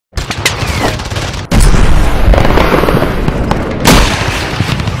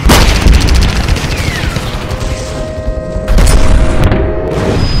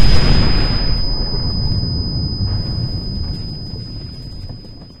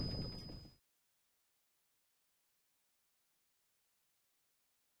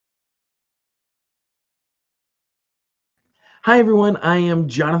Hi everyone, I am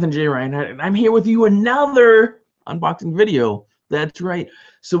Jonathan J. Reinhardt, and I'm here with you another unboxing video. That's right.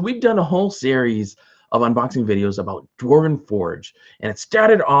 So we've done a whole series of unboxing videos about Dwarven Forge, and it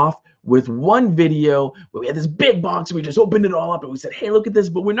started off with one video where we had this big box and we just opened it all up and we said, hey, look at this,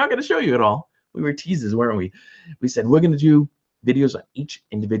 but we're not going to show you it all. We were teasers, weren't we? We said we're going to do videos on each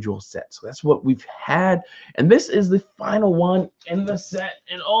individual set. So that's what we've had, and this is the final one in the set,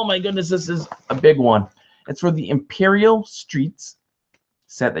 and oh my goodness, this is a big one. It's for the Imperial Streets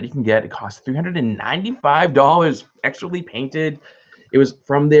set that you can get. It costs $395, extremely painted. It was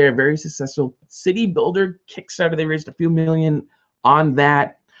from their very successful City Builder Kickstarter. They raised a few million on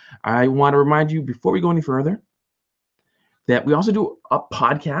that. I want to remind you, before we go any further, that we also do a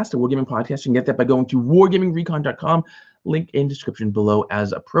podcast, a Wargaming podcast. You can get that by going to wargamingrecon.com. Link in description below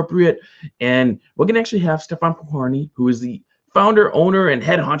as appropriate. And we're going to actually have Stefan Pokorny, who is the founder, owner, and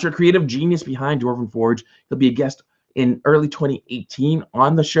head honcho creative genius behind Dwarven Forge. He'll be a guest in early 2018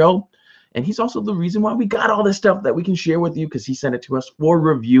 on the show. And he's also the reason why we got all this stuff that we can share with you, because he sent it to us for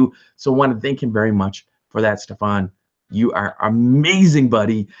review. So I want to thank him very much for that, Stefan. You are amazing,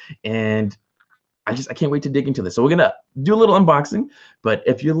 buddy. And I can't wait to dig into this. So we're going to do a little unboxing. But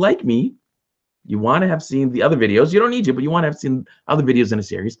if you're like me, you want to have seen the other videos. You don't need to, but you want to have seen other videos in a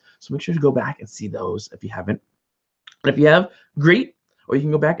series. So make sure to go back and see those if you haven't. And if you have, great, or you can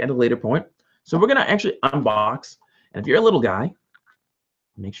go back at a later point. So we're going to actually unbox. And if you're a little guy,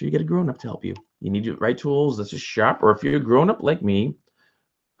 make sure you get a grown-up to help you. You need the right tools. That's just sharp. Or if you're a grown-up like me,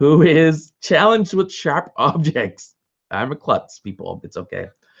 who is challenged with sharp objects. I'm a klutz, people. It's okay.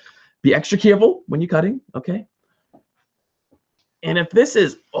 Be extra careful when you're cutting, okay? And if this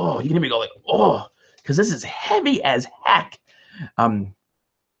is, oh, you're going to be going like, oh, because this is heavy as heck. If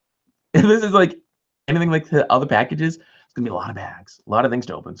this is like anything like the other packages, it's gonna be a lot of bags, a lot of things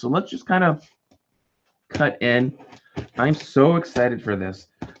to open. So let's just kind of cut in. I'm so excited for this.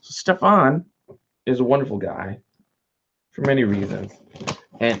 So Stefan is a wonderful guy for many reasons,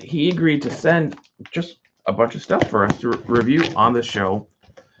 and he agreed to send just a bunch of stuff for us to review on the show.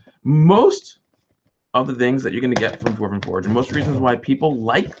 Most of the things that you're gonna get from Dwarven Forge, and most reasons why people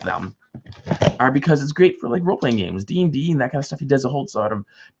like them, are because it's great for like role-playing games, D&D and that kind of stuff. He does a whole sort of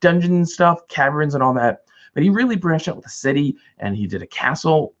dungeon stuff, caverns and all that. But he really branched out with a city, and he did a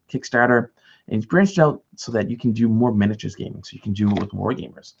castle Kickstarter, and he's branched out so that you can do more miniatures gaming, so you can do it with war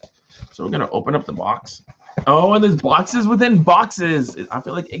gamers. So we're going to open up the box. Oh, and there's boxes within boxes. I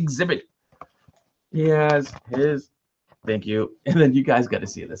feel like exhibit. He has his, thank you. And then you guys got to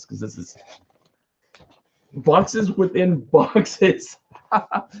see this, because this is boxes within boxes.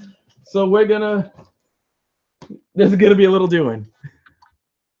 So we're gonna, there's gonna be a little doing,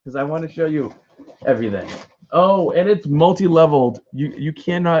 because I want to show you everything. Oh, and it's multi-leveled. You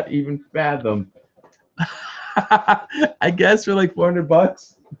cannot even fathom. I guess for like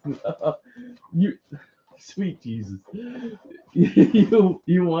 $400. You, sweet Jesus.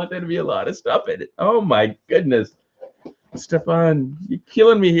 You want there to be a lot of stuff in it. Oh my goodness. Stefan, you're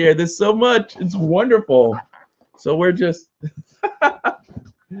killing me here. There's so much. It's wonderful. So we're just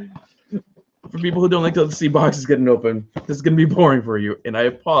for people who don't like to see boxes getting open, this is going to be boring for you, and I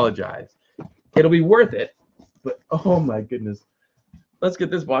apologize. It'll be worth it, but oh my goodness. Let's get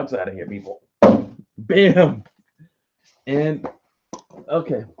this box out of here, people. Bam! And,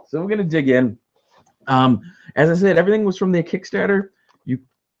 okay, so we're going to dig in. As I said, everything was from their Kickstarter. You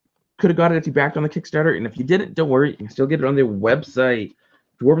could have got it if you backed on the Kickstarter, and if you didn't, don't worry. You can still get it on their website,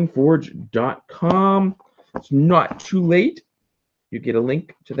 dwarvenforge.com. It's not too late. You get a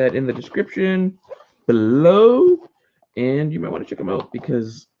link to that in the description below, and you might want to check them out,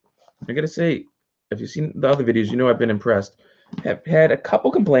 because I gotta say, if you've seen the other videos, you know I've been impressed. Have had a couple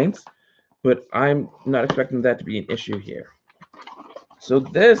complaints, but I'm not expecting that to be an issue here. So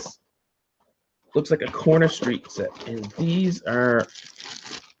this looks like a corner street set, and these are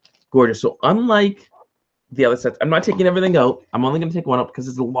gorgeous. So unlike the other sets, I'm not taking everything out. I'm only gonna take one out because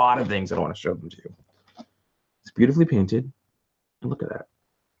there's a lot of things I want to show them to you. It's beautifully painted. And look at that.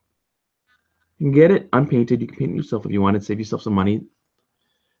 You can get it unpainted. You can paint it yourself if you want to, save yourself some money.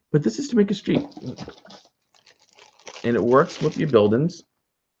 But this is to make a street. And it works with your buildings.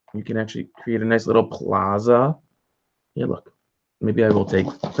 You can actually create a nice little plaza. Yeah, look. Maybe I will take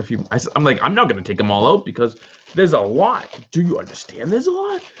a few. I'm like, I'm not going to take them all out because there's a lot. Do you understand there's a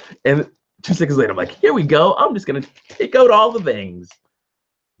lot? And 2 seconds later, I'm like, here we go. I'm just going to take out all the things.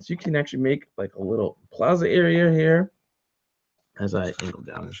 So you can actually make like a little plaza area here. As I angle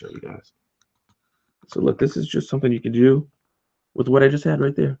down and show you guys. So look, this is just something you can do with what I just had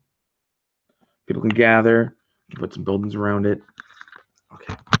right there. People can gather, you can put some buildings around it.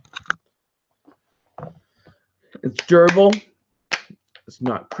 Okay. It's durable. It's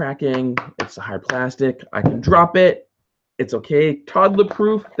not cracking. It's a hard plastic. I can drop it. It's okay. Toddler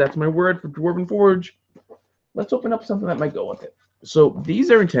proof. That's my word for Dwarven Forge. Let's open up something that might go with it. So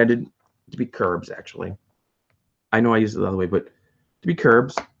these are intended to be curbs, actually. I know I use it the other way, but to be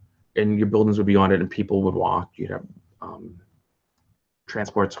curbs, and your buildings would be on it, and people would walk. You'd have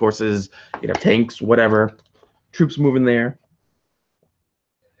transports, horses, you'd have tanks, whatever. Troops moving there.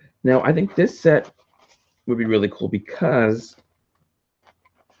 Now, I think this set would be really cool because,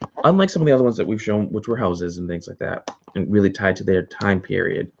 unlike some of the other ones that we've shown, which were houses and things like that, and really tied to their time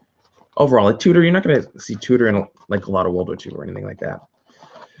period, overall, like Tudor, you're not going to see Tudor in like a lot of World War II or anything like that.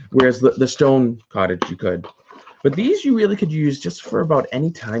 Whereas the stone cottage, you could. But these you really could use just for about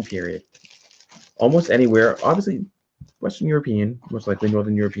any time period. Almost anywhere. Obviously, Western European, most likely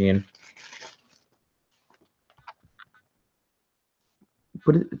Northern European.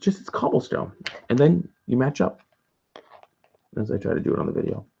 But it's cobblestone. And then you match up. As I try to do it on the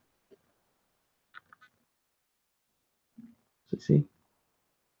video. So see?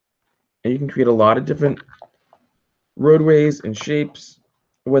 And you can create a lot of different roadways and shapes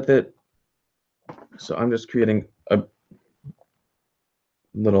with it. So I'm just creating a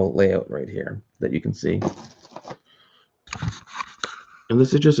little layout right here that you can see. And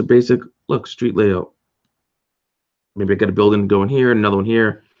this is just a basic, look, street layout. Maybe I got a building going here, another one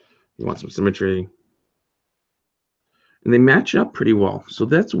here. You want some symmetry. And they match up pretty well. So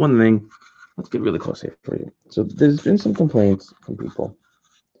that's one thing. Let's get really close here for you. So there's been some complaints from people.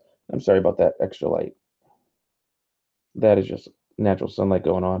 I'm sorry about that extra light. That is just natural sunlight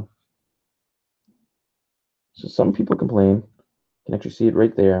going on. So some people complain. You can actually see it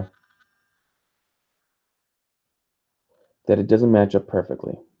right there. That it doesn't match up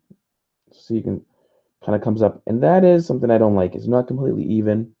perfectly. So you can kind of comes up. And that is something I don't like. It's not completely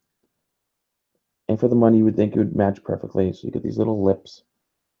even. And for the money, you would think it would match perfectly. So you get these little lips.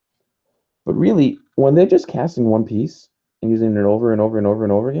 But really, when they're just casting one piece and using it over and over and over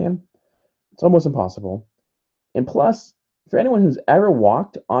and over again, it's almost impossible. And plus, for anyone who's ever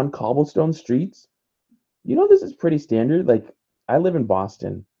walked on cobblestone streets, you know this is pretty standard. Like, I live in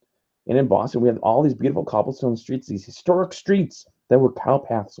Boston. And in Boston, we have all these beautiful cobblestone streets, these historic streets that were cow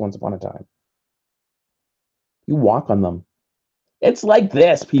paths once upon a time. You walk on them. It's like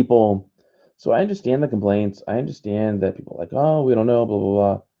this, people. So I understand the complaints. I understand that people are like, oh, we don't know, blah, blah,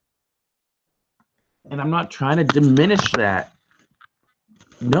 blah. And I'm not trying to diminish that.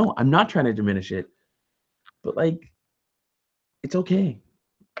 No, I'm not trying to diminish it. But, like, it's okay.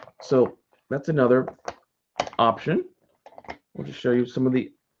 So that's another option. We'll just show you some of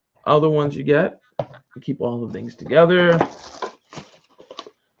the other ones you get. Keep all the things together.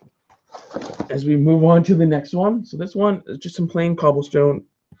 As we move on to the next one. So this one is just some plain cobblestone.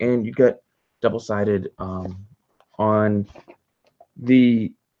 And you get double-sided on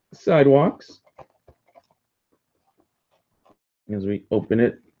the sidewalks. As we open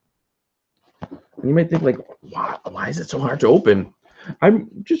it, and you might think like, why is it so hard to open? I'm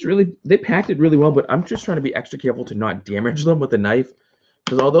just really, they packed it really well, but I'm just trying to be extra careful to not damage them with a knife,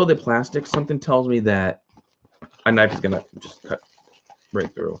 because although they're plastic, something tells me that a knife is gonna just cut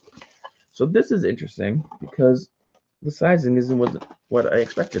right through. So this is interesting because the sizing isn't what I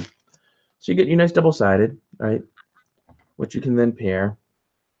expected. So you get your nice double-sided, right, which you can then pair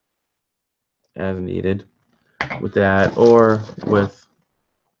as needed with that, or with,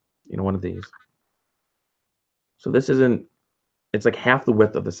 you know, one of these. So this isn't, it's like half the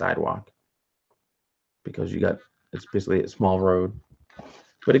width of the sidewalk because you got, it's basically a small road.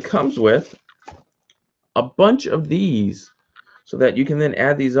 But it comes with a bunch of these so that you can then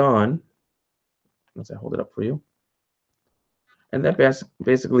add these on. Once I hold it up for you. And that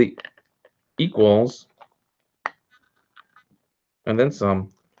basically equals, and then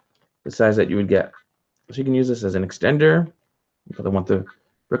some, the size that you would get. So you can use this as an extender because I want the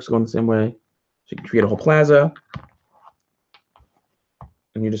bricks going the same way. So you can create a whole plaza.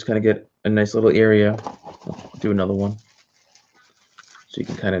 And you just kind of get a nice little area. I'll do another one. So you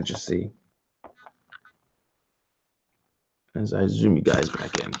can kind of just see. As I zoom you guys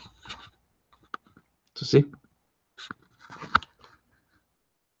back in. So see?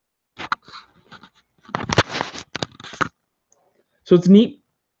 So it's neat.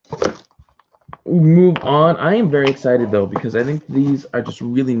 Move on. I am very excited though because I think these are just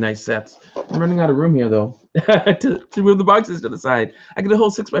really nice sets. I'm running out of room here though to move the boxes to the side. I get a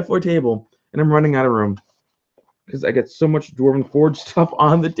whole 6x4 table and I'm running out of room because I get so much Dwarven Forge stuff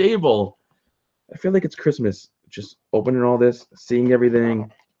on the table. I feel like it's Christmas, just opening all this, seeing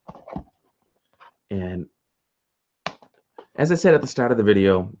everything. And as I said at the start of the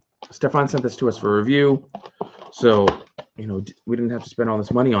video, Stefan sent this to us for review. So you know, we didn't have to spend all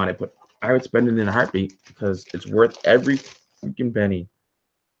this money on it, but I would spend it in a heartbeat because it's worth every freaking penny.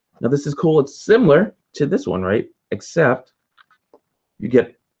 Now this is cool. It's similar to this one, right? Except you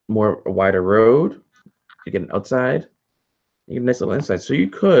get a wider road. You get an outside. You get a nice little inside. So you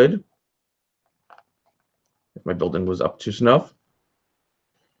could, if my building was up to snuff,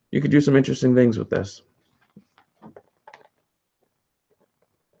 you could do some interesting things with this.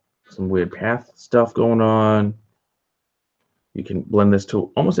 Some weird path stuff going on. You can blend this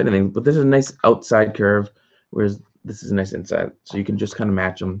to almost anything, but this is a nice outside curve, whereas this is a nice inside. So you can just kind of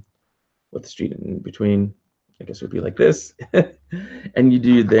match them with the street in between. I guess it would be like this. And you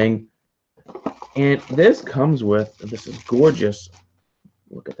do your thing. And this comes with, this is gorgeous.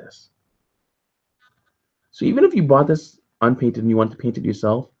 Look at this. So even if you bought this unpainted and you want to paint it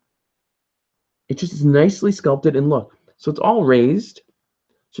yourself, it just is nicely sculpted. And look, so it's all raised.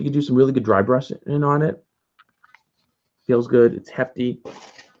 So you can do some really good dry brushing on it. Feels good. It's hefty.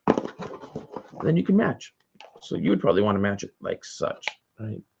 And then you can match. So you would probably want to match it like such,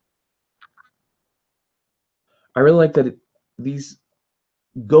 right? I really like that these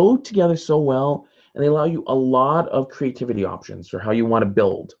go together so well, and they allow you a lot of creativity options for how you want to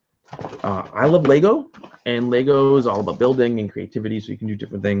build. I love Lego, and Lego is all about building and creativity, so you can do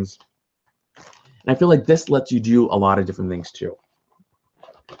different things. And I feel like this lets you do a lot of different things too.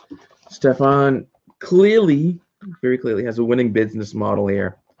 Stefan clearly, very clearly, has a winning business model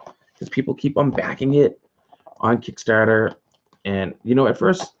here, because people keep on backing it on Kickstarter. And, you know, at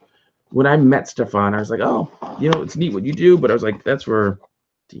first, when I met Stefan, I was like, oh, you know, it's neat what you do, but I was like, that's for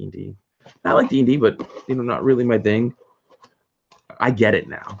D&D. Not like D&D, but, you know, not really my thing. I get it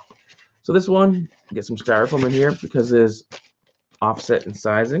now. So this one, get some styrofoam in here because there's offset in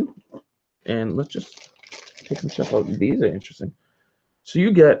sizing. And let's just take some stuff out. These are interesting. So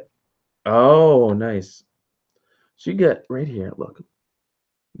you get, oh, nice. So you get right here, look,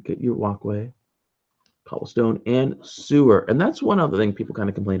 you get your walkway, cobblestone, and sewer. And that's one other thing people kind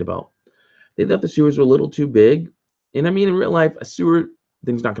of complained about. They thought the sewers were a little too big. And I mean, in real life, a sewer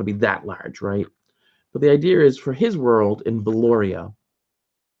thing's not going to be that large, right? But the idea is for his world in Valoria,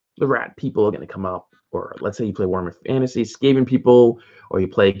 the rat people are going to come up. Or let's say you play Warhammer Fantasy, Skaven people, or you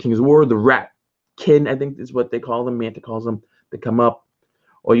play King's War, the rat kin, I think is what they call them, Manta calls them, they come up.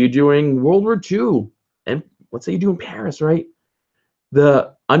 Or you're doing World War II, and let's say you're doing Paris, right?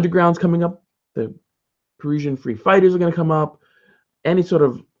 The underground's coming up, the Parisian free fighters are going to come up, any sort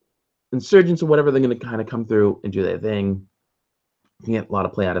of insurgents or whatever, they're going to kind of come through and do their thing. You can get a lot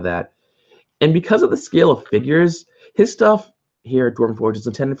of play out of that. And because of the scale of figures, his stuff here at Dwarven Forge is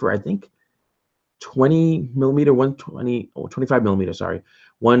intended for, I think, 20 millimeter, 120, or 25 millimeter, sorry,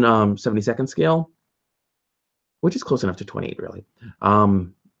 1/72 scale, which is close enough to 28, really.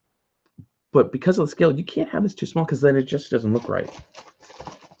 But because of the scale, you can't have this too small because then it just doesn't look right.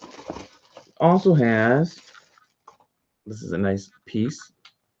 Also has, this is a nice piece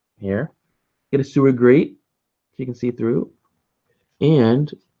here. Get a sewer grate, so you can see through,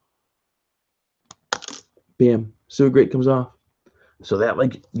 and bam, sewer grate comes off. So that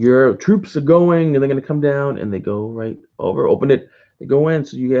like your troops are going and they're going to come down and they go right over, open it, they go in.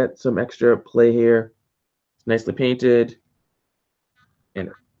 So you get some extra play here. It's nicely painted and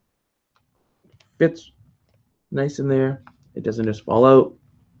it fits nice in there. It doesn't just fall out.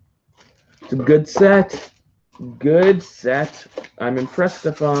 It's a good set. Good set. I'm impressed,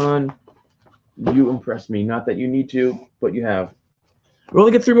 Stefan. You impressed me. Not that you need to, but you have. We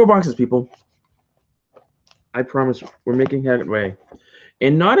only get 3 more boxes, people. I promise we're making headway.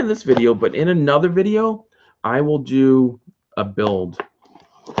 And not in this video, but in another video, I will do a build.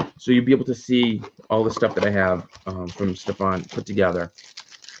 So you'll be able to see all the stuff that I have from Stefan put together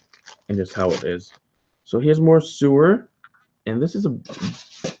and just how it is. So here's more sewer. And this is a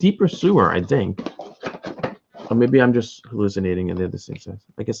deeper sewer, I think. Or maybe I'm just hallucinating and they're the same size.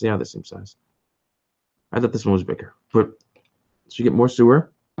 I guess they are the same size. I thought this one was bigger. But so you get more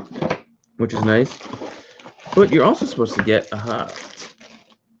sewer, which is nice. But you're also supposed to get,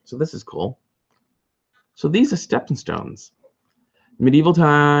 so this is cool. So these are stepping stones. Medieval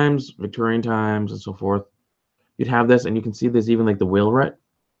times, Victorian times, and so forth. You'd have this, and you can see there's even like the wheelwright,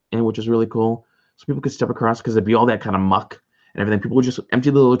 and which is really cool. So people could step across because there'd be all that kind of muck and everything. People would just empty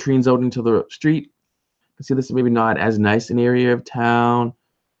the latrines out into the street. You can see this is maybe not as nice an area of town.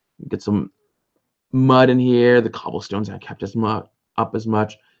 You get some mud in here. The cobblestones aren't kept as much up as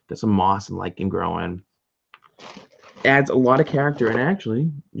much. Get some moss and lichen growing. Adds a lot of character, and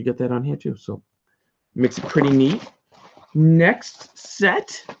actually you get that on here too, so makes it pretty neat. Next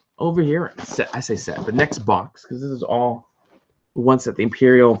set over here, I say set, but next box, because this is all one set, the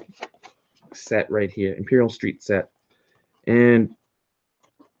Imperial set right here, Imperial Street set. And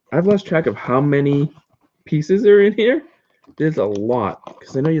I've lost track of how many pieces are in here. There's a lot,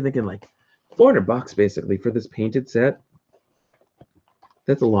 because I know you're thinking like $400 basically for this painted set.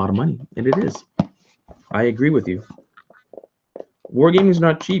 That's a lot of money, and it is. I agree with you. Wargaming is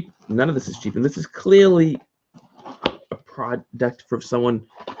not cheap. None of this is cheap, and this is clearly a product for someone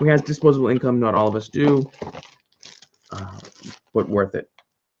who has disposable income. Not all of us do, but worth it.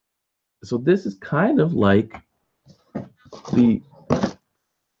 So this is kind of like the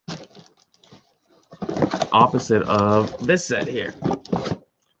opposite of this set here.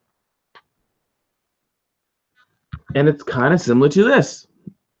 And it's kind of similar to this,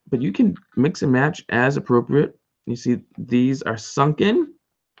 but you can mix and match as appropriate. You see these are sunken,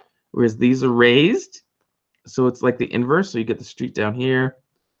 whereas these are raised. So it's like the inverse. So you get the street down here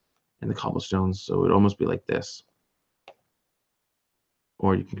and the cobblestones. So it'd almost be like this.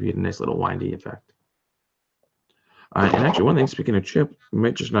 Or you can create a nice little windy effect. And actually, one thing, speaking of chip, it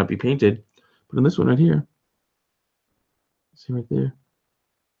might just not be painted, but in this one right here, see right there,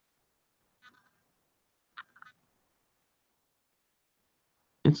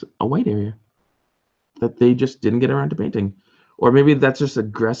 it's a white area that they just didn't get around to painting. Or maybe that's just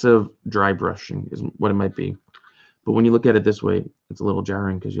aggressive dry brushing is what it might be. But when you look at it this way, it's a little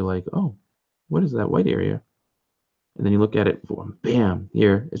jarring because you're like, oh, what is that white area? And then you look at it, bam,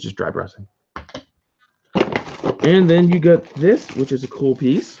 here, it's just dry brushing. And then you got this, which is a cool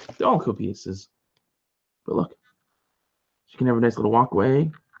piece. They're all cool pieces. But look, you can have a nice little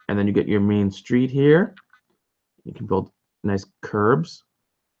walkway, and then you get your main street here. You can build nice curbs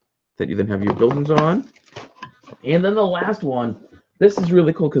that you then have your buildings on. And then the last one, this is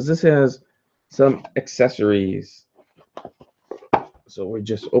really cool because this has some accessories. So we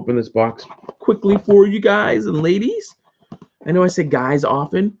just open this box quickly for you guys and ladies. I know I say guys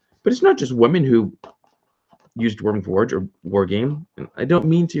often, but it's not just women who use Dwarven Forge or Wargame. And I don't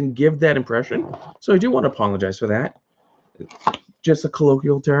mean to give that impression, so I do want to apologize for that. It's just a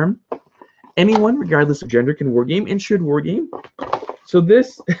colloquial term. Anyone, regardless of gender, can wargame and should wargame. So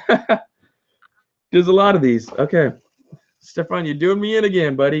this, there's a lot of these. Okay, Stefan, you're doing me in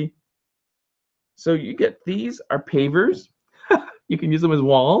again, buddy. So you get these are pavers. You can use them as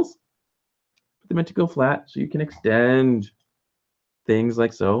walls. They're meant to go flat, so you can extend things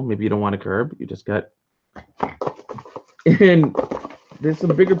like so. Maybe you don't want a curb. You just got. And there's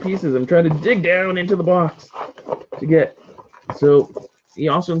some bigger pieces. I'm trying to dig down into the box to get. So he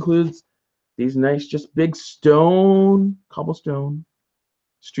also includes these nice, just big stone, cobblestone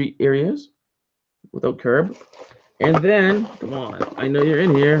street areas without curb. And then, come on, I know you're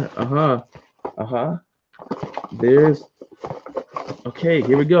in here. There's, okay,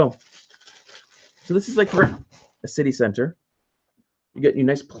 here we go. So this is like for a city center. You get your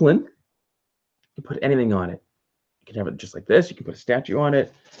nice plinth. You put anything on it. You can have it just like this. You can put a statue on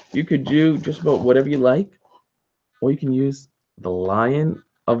it. You could do just about whatever you like. Or you can use the Lion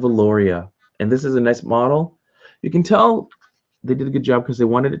of Valoria. And this is a nice model. You can tell they did a good job because they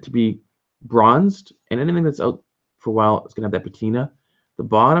wanted it to be bronzed. And anything that's out for a while is going to have that patina. The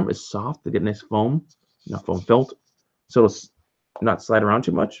bottom is soft. They get nice foam, not foam felt. So it's not slide around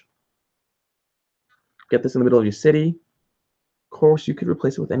too much. Get this in the middle of your city. Of course, you could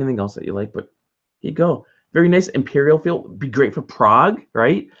replace it with anything else that you like, but here you go. Very nice imperial feel. Be great for Prague,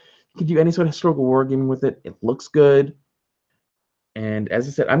 right? You can do any sort of historical wargaming with it. It looks good. And as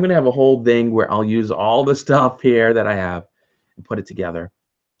I said, I'm going to have a whole thing where I'll use all the stuff here that I have and put it together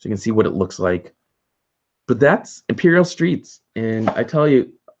so you can see what it looks like. But that's Imperial Streets. And I tell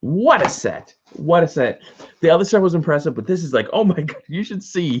you, what a set. What a set. The other stuff was impressive, but this is like, oh my God, you should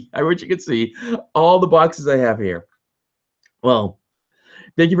see. I wish you could see all the boxes I have here. Well,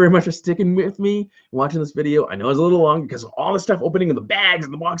 thank you very much for sticking with me, watching this video. I know it's a little long because of all the stuff opening in the bags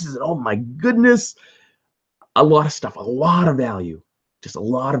and the boxes, and oh my goodness, a lot of stuff, a lot of value, just a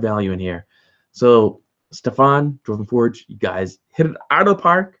lot of value in here. So, Stefan, Dwarven Forge, you guys hit it out of the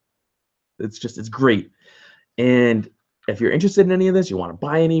park. It's great. And if you're interested in any of this, you want to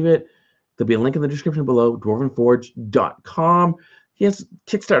buy any of it, there'll be a link in the description below, dwarvenforge.com. He has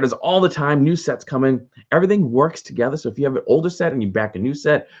Kickstarters all the time, new sets coming. Everything works together. So if you have an older set and you back a new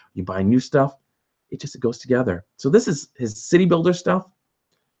set, you buy new stuff, it goes together. So this is his City Builder stuff.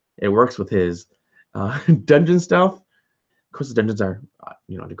 It works with his dungeon stuff. Of course, the dungeons are,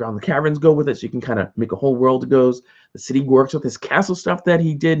 underground. The caverns go with it, so you can kind of make a whole world that goes. The city works with his castle stuff that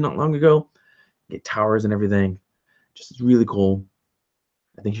he did not long ago. Get towers and everything. Just it's really cool.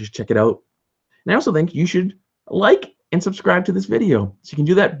 I think you should check it out. And I also think you should like and subscribe to this video. So you can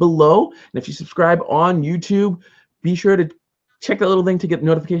do that below. And if you subscribe on YouTube, be sure to check that little thing to get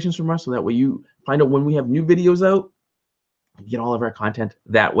notifications from us so that way you find out when we have new videos out. You get all of our content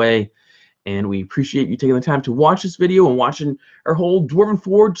that way. And we appreciate you taking the time to watch this video and watching our whole Dwarven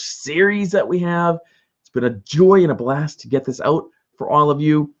Forge series that we have. It's been a joy and a blast to get this out for all of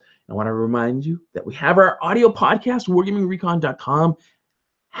you. I want to remind you that we have our audio podcast, wargamingrecon.com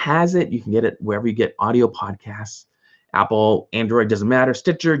has it. You can get it wherever you get audio podcasts. Apple, Android, doesn't matter.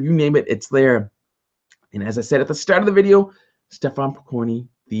 Stitcher, you name it, it's there. And as I said at the start of the video, Stefan Pokorny,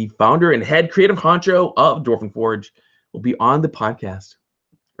 the founder and head creative honcho of Dwarven Forge, will be on the podcast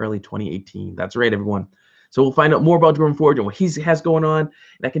early 2018. That's right, everyone. So we'll find out more about Dwarven Forge and what he has going on.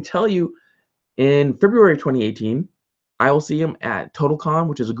 And I can tell you, in February 2018, I will see him at TotalCon,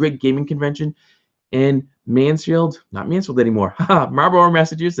 which is a great gaming convention in Mansfield, not Mansfield anymore, Marlborough,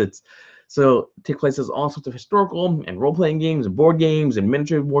 Massachusetts. So it takes place as all sorts of historical and role-playing games and board games and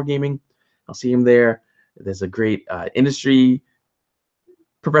miniature wargaming. I'll see him there. There's a great industry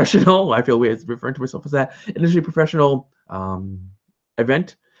professional, I feel weird referring to myself as that, industry professional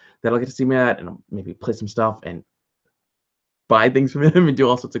event that I'll get to see him at, and I'll maybe play some stuff and buy things from him and do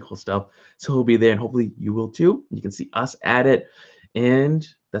all sorts of cool stuff. So he'll be there, and hopefully you will too. You can see us at it, and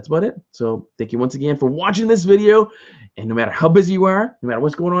that's about it. So thank you once again for watching this video. And no matter how busy you are, no matter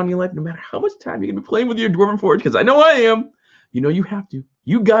what's going on in your life, no matter how much time you're gonna be playing with your Dwarven Forge, because I know I am, you know you have to,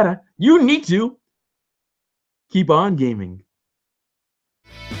 you gotta, you need to keep on gaming.